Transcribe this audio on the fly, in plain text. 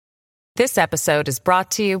This episode is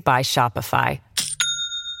brought to you by Shopify.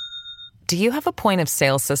 Do you have a point of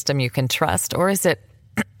sale system you can trust, or is it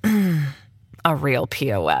a real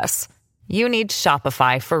POS? You need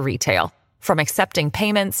Shopify for retail. From accepting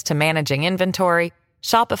payments to managing inventory,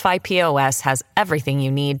 Shopify POS has everything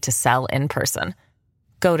you need to sell in person.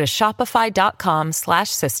 Go to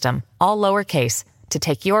shopify.com/system, all lowercase, to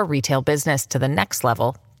take your retail business to the next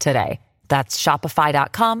level today. That's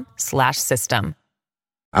shopify.com/system.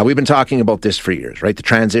 We've been talking about this for years, right? The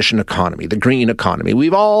transition economy, the green economy.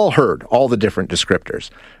 We've all heard all the different descriptors.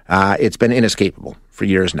 It's been inescapable for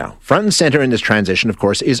years now. Front and center in this transition, of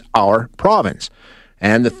course, is our province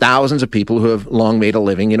and the thousands of people who have long made a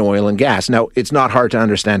living in oil and gas. Now, it's not hard to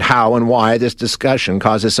understand how and why this discussion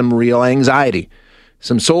causes some real anxiety,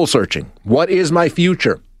 some soul searching. What is my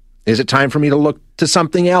future? Is it time for me to look to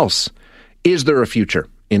something else? Is there a future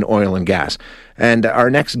in oil and gas? And our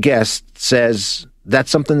next guest says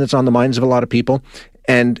that's something that's on the minds of a lot of people.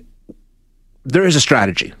 And there is a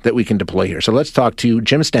strategy that we can deploy here. So let's talk to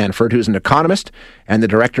Jim Stanford, who's an economist and the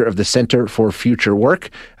director of the Center for Future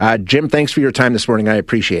Work. Jim, thanks for your time this morning. I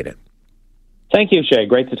appreciate it. Thank you, Shay.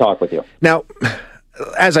 Great to talk with you. Now,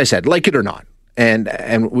 as I said, like it or not,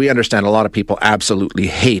 and we understand a lot of people absolutely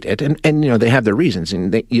hate it, and you know, they have their reasons,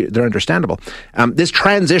 and they're understandable. This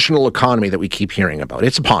transitional economy that we keep hearing about,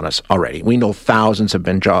 it's upon us already. We know thousands have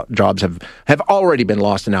been jobs have already been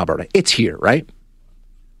lost in Alberta. It's here, right?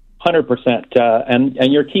 100%. And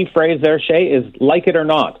your key phrase there, Shay, is like it or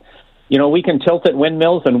not. You know, we can tilt at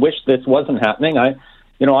windmills and wish this wasn't happening. I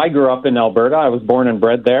grew up in Alberta. I was born and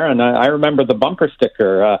bred there, and I remember the bumper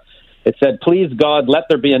sticker. It said, "Please God, let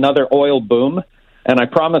there be another oil boom, and I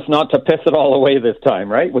promise not to piss it all away this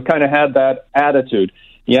time," right? We kind of had that attitude.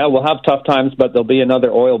 Yeah, we'll have tough times, but there'll be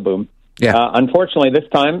another oil boom. Yeah. Unfortunately, this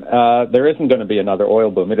time, there isn't going to be another oil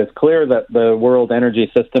boom. It is clear that the world energy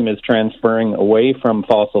system is transferring away from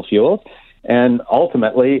fossil fuels, and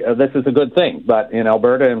ultimately, this is a good thing. But in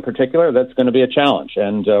Alberta in particular, that's going to be a challenge.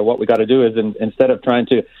 And what we got to do is, instead of trying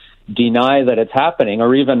to deny that it's happening,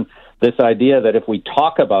 or even this idea that if we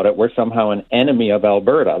talk about it, we're somehow an enemy of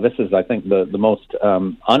Alberta. This is, I think, the most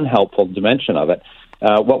unhelpful dimension of it.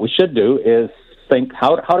 What we should do is think,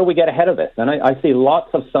 how do we get ahead of this? And I see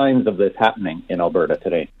lots of signs of this happening in Alberta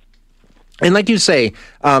today. And like you say,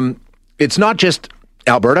 it's not just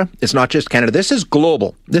Alberta, it's not just Canada. This is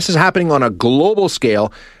global. This is happening on a global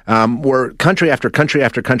scale where country after country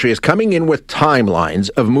after country is coming in with timelines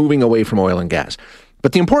of moving away from oil and gas.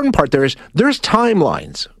 But the important part there is there's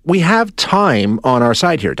timelines. We have time on our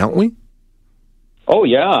side here, don't we? Oh,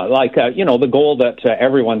 yeah. Like, the goal that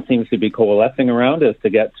everyone seems to be coalescing around is to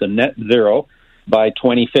get to net zero by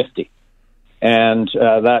 2050. And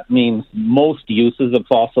that means most uses of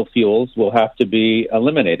fossil fuels will have to be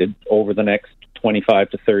eliminated over the next 25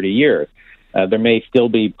 to 30 years. There may still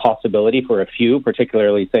be possibility for a few,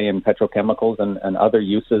 particularly, say, in petrochemicals and other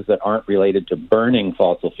uses that aren't related to burning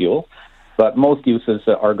fossil fuels. But most uses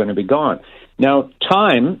are going to be gone. Now,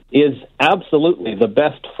 time is absolutely the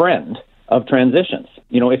best friend of transitions.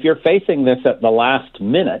 You know, if you're facing this at the last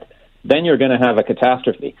minute, then you're going to have a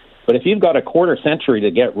catastrophe. But if you've got a quarter century to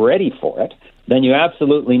get ready for it, then you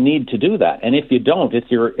absolutely need to do that. And if you don't, it's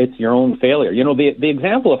your own failure. You know, the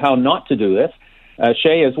example of how not to do this,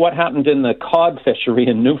 Shay, is what happened in the cod fishery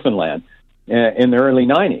in Newfoundland in the early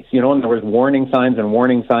 90s, you know, and there was warning signs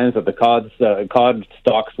that the cod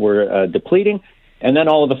stocks were depleting, and then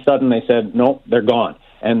all of a sudden they said, no, they're gone,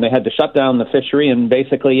 and they had to shut down the fishery in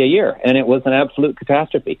basically a year, and it was an absolute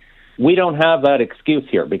catastrophe. We don't have that excuse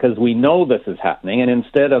here because we know this is happening, and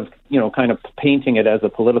instead of, kind of painting it as a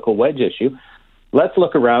political wedge issue, let's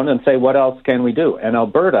look around and say, what else can we do? And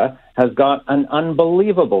Alberta has got an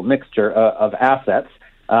unbelievable mixture of assets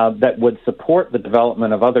that would support the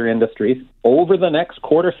development of other industries over the next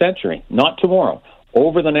quarter century, not tomorrow,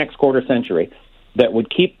 over the next quarter century, that would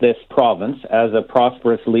keep this province as a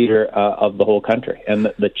prosperous leader of the whole country.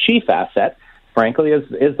 And the chief asset, frankly,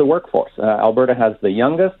 is the workforce. Alberta has the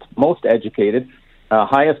youngest, most educated,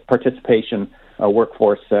 highest participation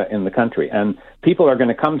workforce in the country. And people are going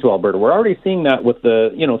to come to Alberta. We're already seeing that with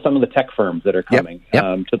some of the tech firms that are coming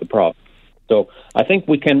to the province. So I think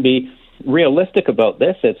we can be realistic about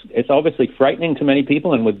this. It's obviously frightening to many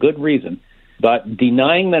people, and with good reason. But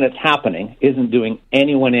denying that it's happening isn't doing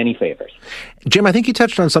anyone any favors. Jim, I think you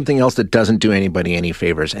touched on something else that doesn't do anybody any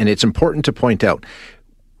favors, and it's important to point out.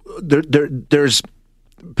 There's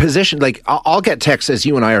position, like I'll get texts as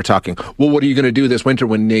you and I are talking, well, what are you going to do this winter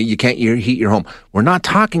when you can't heat your home? We're not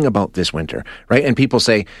talking about this winter, right? And people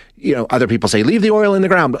say, other people say, leave the oil in the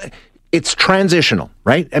ground. it's transitional,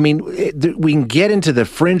 right? I mean, we can get into the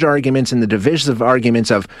fringe arguments and the divisive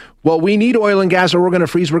arguments of, well, we need oil and gas or we're going to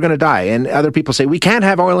freeze, we're going to die. And other people say, we can't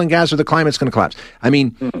have oil and gas or the climate's going to collapse. I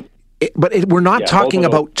mean, we're not talking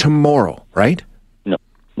about tomorrow, right?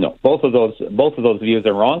 No. Both of those views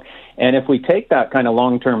are wrong. And if we take that kind of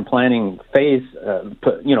long-term planning phase,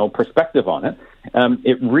 perspective on it,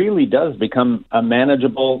 it really does become a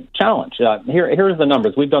manageable challenge. Here's the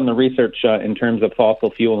numbers. We've done the research in terms of fossil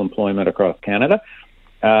fuel employment across Canada.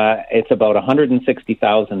 It's about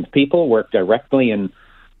 160,000 people work directly in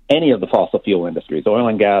any of the fossil fuel industries, oil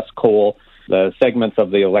and gas, coal, the segments of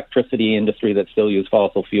the electricity industry that still use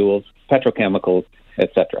fossil fuels, petrochemicals,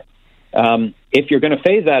 etc. If you're going to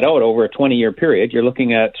phase that out over a 20-year period, you're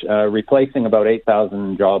looking at replacing about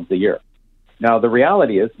 8,000 jobs a year. Now, the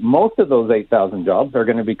reality is most of those 8,000 jobs are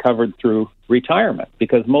going to be covered through retirement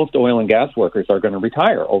because most oil and gas workers are going to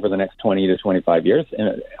retire over the next 20 to 25 years.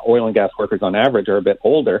 And oil and gas workers on average are a bit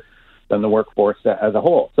older than the workforce as a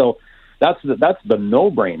whole. So that's the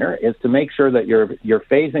no-brainer, is to make sure that you're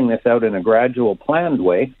phasing this out in a gradual, planned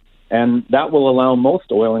way, and that will allow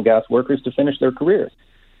most oil and gas workers to finish their careers.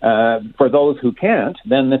 For those who can't,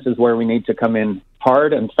 then this is where we need to come in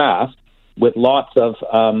hard and fast with lots of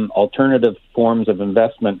alternative forms of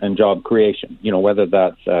investment and job creation, whether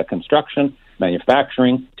that's construction,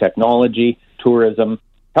 manufacturing, technology, tourism,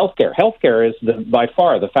 healthcare. Healthcare is by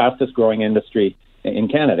far the fastest growing industry in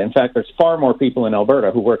Canada. In fact, there's far more people in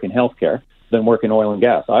Alberta who work in healthcare than work in oil and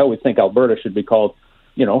gas. I always think Alberta should be called,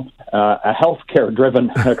 a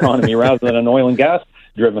healthcare-driven economy rather than an oil and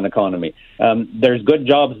gas-driven economy. There's good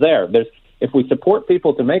jobs there. If we support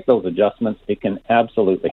people to make those adjustments, it can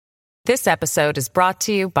absolutely. This episode is brought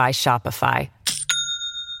to you by Shopify.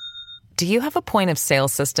 Do you have a point of sale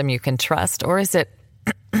system you can trust, or is it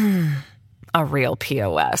a real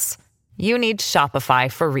POS? You need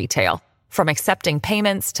Shopify for retail. From accepting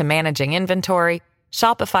payments to managing inventory,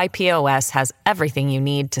 Shopify POS has everything you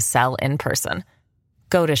need to sell in person.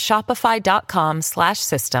 Go to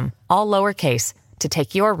shopify.com/system, all lowercase, to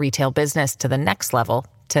take your retail business to the next level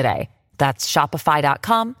today. That's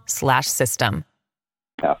shopify.com/system.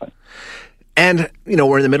 Happen. And,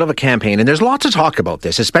 we're in the middle of a campaign, and there's lots of talk about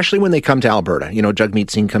this, especially when they come to Alberta. Jagmeet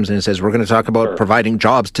Singh comes in and says, we're going to talk about providing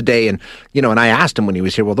jobs today. And, and I asked him when he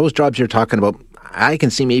was here, well, those jobs you're talking about, I can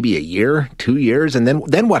see maybe a year, 2 years, and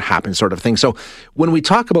then what happens sort of thing. So when we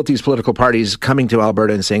talk about these political parties coming to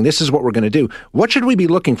Alberta and saying, this is what we're going to do, what should we be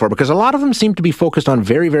looking for? Because a lot of them seem to be focused on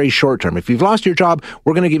very, very short term. If you've lost your job,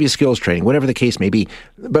 we're going to give you skills training, whatever the case may be.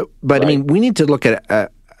 But right. I mean, we need to look at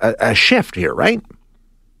a shift here, right?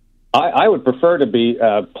 I would prefer to be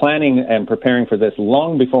planning and preparing for this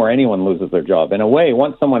long before anyone loses their job. In a way,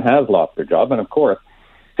 once someone has lost their job, and of course,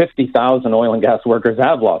 50,000 oil and gas workers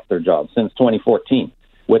have lost their jobs since 2014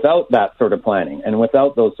 without that sort of planning and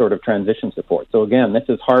without those sort of transition support. So again, this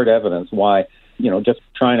is hard evidence why, just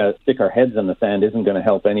trying to stick our heads in the sand isn't going to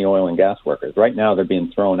help any oil and gas workers. Right now, they're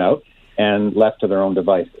being thrown out and left to their own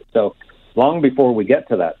devices. So long before we get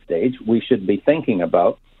to that stage, we should be thinking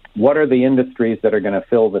about what are the industries that are going to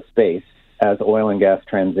fill the space as oil and gas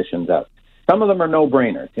transitions out. Some of them are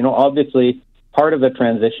no-brainers. Obviously, part of the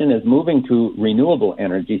transition is moving to renewable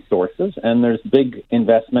energy sources, and there's big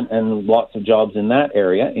investment and lots of jobs in that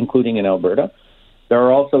area, including in Alberta. There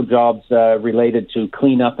are also jobs related to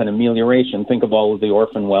cleanup and amelioration. Think of all of the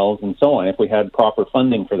orphan wells and so on. If we had proper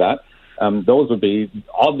funding for that, those would be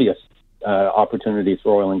obvious opportunities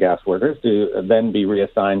for oil and gas workers to then be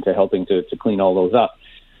reassigned to helping to clean all those up.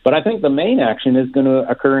 But I think the main action is going to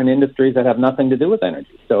occur in industries that have nothing to do with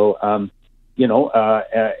energy. So,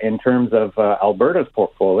 in terms of Alberta's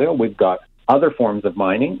portfolio, we've got other forms of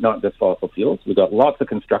mining, not just fossil fuels. We've got lots of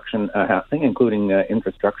construction happening, including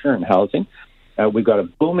infrastructure and housing. We've got a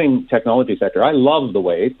booming technology sector. I love the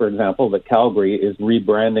way, for example, that Calgary is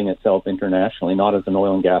rebranding itself internationally, not as an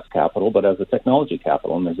oil and gas capital, but as a technology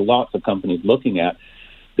capital. And there's lots of companies looking at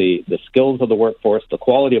the skills of the workforce, the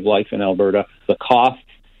quality of life in Alberta, the cost,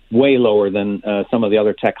 way lower than some of the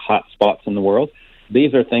other tech hot spots in the world.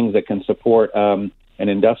 These are things that can support an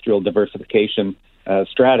industrial diversification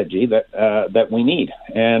strategy that we need.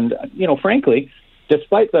 And, frankly,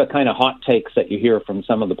 despite the kind of hot takes that you hear from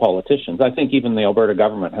some of the politicians, I think even the Alberta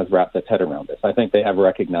government has wrapped its head around this. I think they have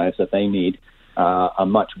recognized that they need a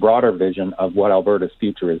much broader vision of what Alberta's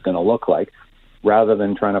future is going to look like, rather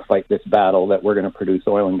than trying to fight this battle that we're going to produce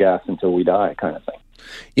oil and gas until we die kind of thing.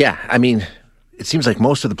 Yeah, I mean, it seems like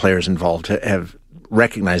most of the players involved have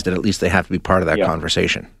recognized that at least they have to be part of that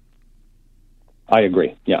conversation. I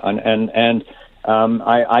agree. Yeah, and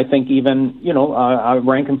I think even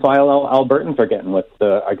rank and file Albertans are getting with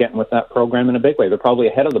that program in a big way. They're probably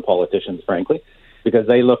ahead of the politicians, frankly, because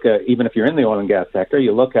they look at, even if you're in the oil and gas sector,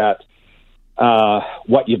 you look at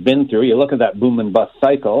what you've been through. You look at that boom and bust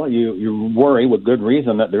cycle. You worry with good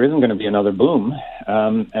reason that there isn't going to be another boom,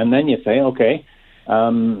 and then you say, okay,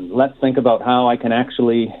 let's think about how I can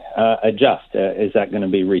actually adjust. Is that going to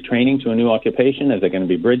be retraining to a new occupation? Is it going to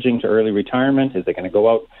be bridging to early retirement? Is it going to go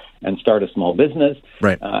out and start a small business?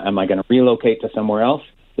 Right. Am I going to relocate to somewhere else?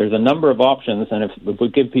 There's a number of options, and if we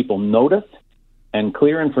give people notice and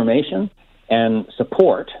clear information and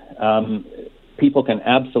support, people can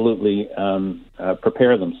absolutely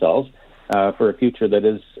prepare themselves for a future that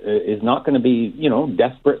is not going to be,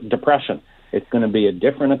 desperate depression. It's going to be a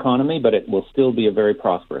different economy, but it will still be a very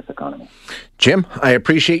prosperous economy. Jim, I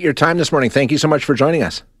appreciate your time this morning. Thank you so much for joining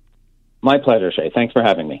us. My pleasure, Shay. Thanks for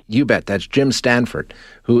having me. You bet. That's Jim Stanford,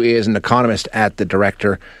 who is an economist at the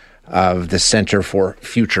director of the Center for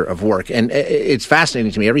Future of Work. And it's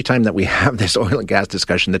fascinating to me. Every time that we have this oil and gas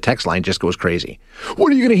discussion, the text line just goes crazy.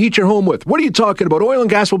 What are you going to heat your home with? What are you talking about? Oil and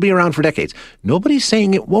gas will be around for decades. Nobody's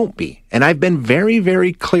saying it won't be. And I've been very,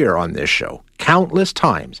 very clear on this show countless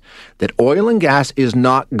times that oil and gas is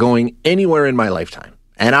not going anywhere in my lifetime.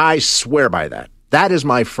 And I swear by that. That is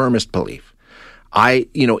my firmest belief.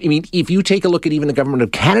 If you take a look at even the Government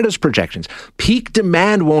of Canada's projections, peak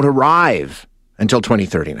demand won't arrive until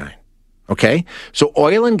 2039. Okay? So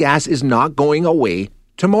oil and gas is not going away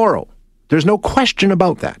tomorrow. There's no question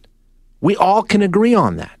about that. We all can agree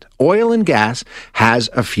on that. Oil and gas has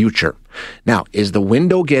a future. Now, is the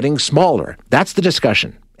window getting smaller? That's the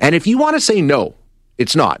discussion. And if you want to say no,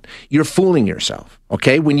 it's not. You're fooling yourself,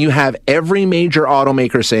 okay? When you have every major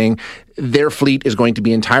automaker saying their fleet is going to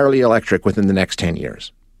be entirely electric within the next 10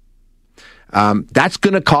 years. That's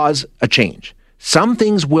going to cause a change. Some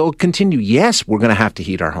things will continue. Yes, we're going to have to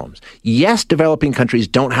heat our homes. Yes, developing countries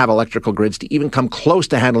don't have electrical grids to even come close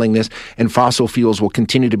to handling this, and fossil fuels will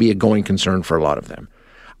continue to be a going concern for a lot of them.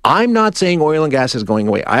 I'm not saying oil and gas is going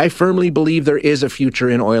away. I firmly believe there is a future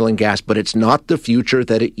in oil and gas, but it's not the future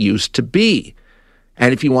that it used to be.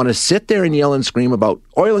 And if you want to sit there and yell and scream about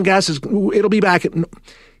oil and gas, it'll be back.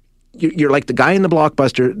 You're like the guy in the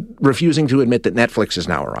Blockbuster refusing to admit that Netflix has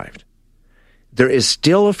now arrived. There is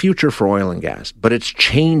still a future for oil and gas, but it's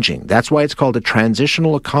changing. That's why it's called a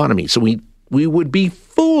transitional economy. So we would be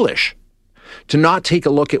foolish to not take a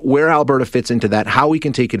look at where Alberta fits into that, how we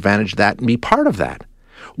can take advantage of that and be part of that.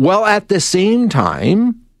 While at the same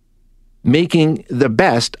time, making the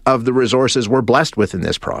best of the resources we're blessed with in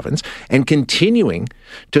this province and continuing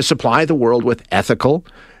to supply the world with ethical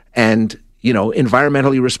and,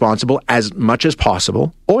 environmentally responsible as much as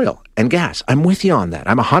possible oil and gas. I'm with you on that.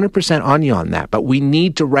 I'm 100% on you on that. But we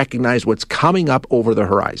need to recognize what's coming up over the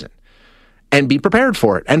horizon and be prepared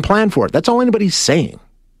for it and plan for it. That's all anybody's saying.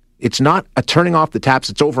 It's not a turning off the taps,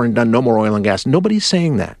 it's over and done, no more oil and gas. Nobody's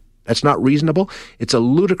saying that. That's not reasonable. It's a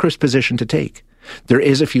ludicrous position to take. There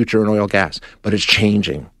is a future in oil and gas, but it's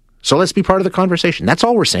changing. So let's be part of the conversation. That's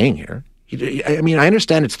all we're saying here. I mean, I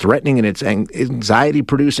understand it's threatening and it's anxiety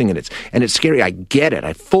producing and it's scary. I get it.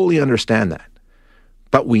 I fully understand that.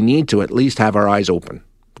 But we need to at least have our eyes open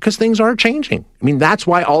because things are changing. I mean, that's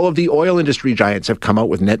why all of the oil industry giants have come out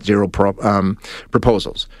with net zero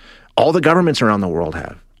proposals. All the governments around the world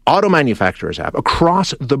have. Auto manufacturers have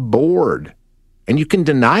across the board. And you can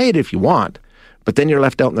deny it if you want, but then you're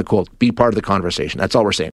left out in the cold. Be part of the conversation. That's all we're saying.